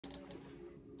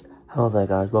Hello there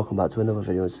guys, welcome back to another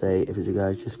video. Today, if you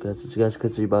guys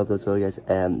could see by the title, yes,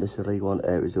 this is League One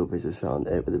result video shown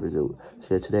with the result.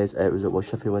 So today's result was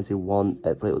Sheffield Wednesday 1,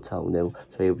 Fleetwood 0.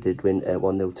 So we did win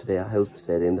 1-0 today at Hillsborough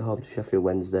Stadium, the home to Sheffield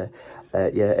Wednesday.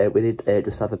 We did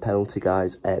just have a penalty,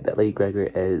 guys, but Lee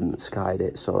Gregory skied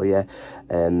it. So yeah,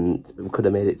 we could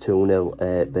have made it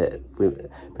 2-0,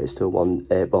 but it's still 1.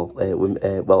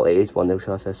 Well, it is 1-0,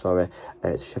 shall I say? Sorry,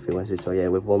 to Sheffield Wednesday. So yeah,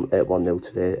 we've won 1-0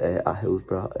 today at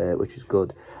Hillsborough, which is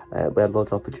good. We had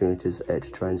lots of opportunities to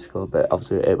try and score, but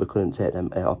obviously we couldn't take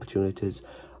them opportunities,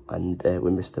 and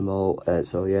we missed them all.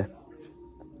 So yeah.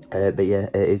 But yeah,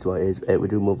 it is what it is. We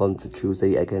do move on to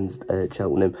Tuesday against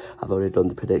Cheltenham. I've already done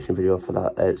the prediction video for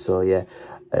that. So yeah,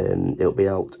 it'll be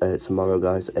out tomorrow,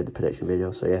 guys, the prediction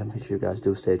video. So yeah, make sure you guys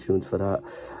do stay tuned for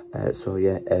that. So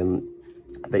yeah,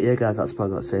 but yeah, guys, that's what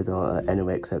I've got to say though.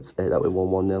 Anyway, except that we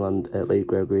won 1-0 and Lee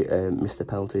Gregory missed the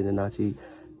penalty in the 90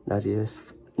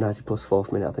 plus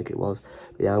 4th minute, I think it was.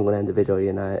 But yeah, I'm going to end the video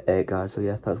here now, guys. So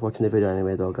yeah, thanks for watching the video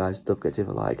anyway though, guys. Don't forget to leave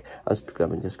a like and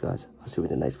subscribe, and just guys, I'll see you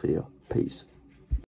in the next video. Peace.